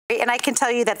And I can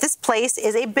tell you that this place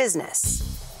is a business.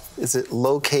 Is it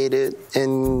located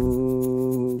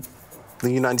in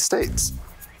the United States?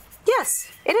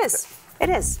 Yes, it is. It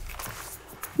is.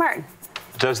 Martin.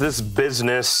 Does this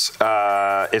business,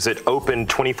 is it open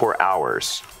 24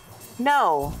 hours?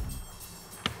 No.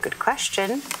 Good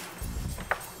question.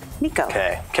 Nico.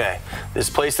 Okay. This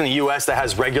place in the U.S. that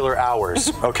has regular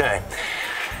hours. Okay.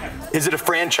 Is it a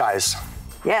franchise?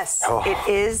 Yes, it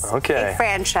is a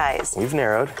franchise. We've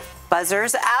narrowed.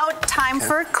 Buzzers out. Time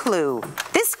for a clue.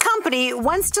 This company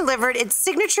once delivered its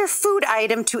signature food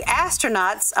item to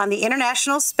astronauts on the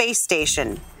International Space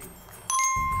Station.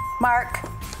 Mark.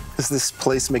 Is this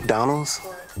place McDonald's?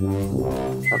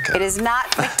 Okay. It is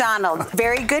not McDonald's.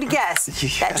 Very good guess.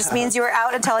 Yeah. That just means you are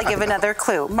out until I give another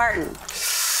clue. Martin.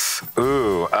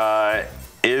 Ooh,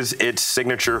 is its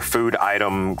signature food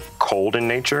item cold in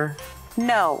nature?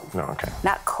 No. No, okay.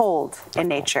 Not cold in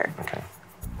nature. Okay.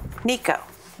 Nico.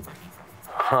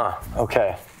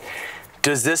 Okay.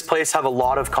 Does this place have a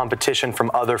lot of competition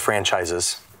from other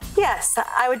franchises? Yes,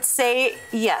 I would say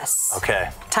yes. Okay.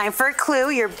 Time for a clue.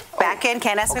 You're back in.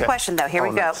 Can't ask a question, though. Here we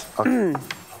go. Nice. Okay.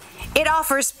 It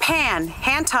offers pan,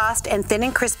 hand-tossed, and thin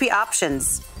and crispy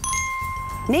options.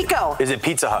 Nico. Is it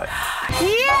Pizza Hut?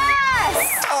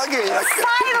 Yes! Okay.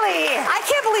 Finally! I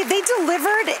can't believe they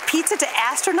delivered pizza to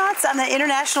astronauts on the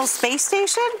International Space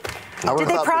Station. Did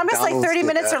they promise like 30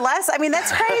 minutes or less? I mean,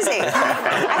 that's crazy.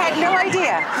 I had no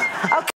idea. Okay.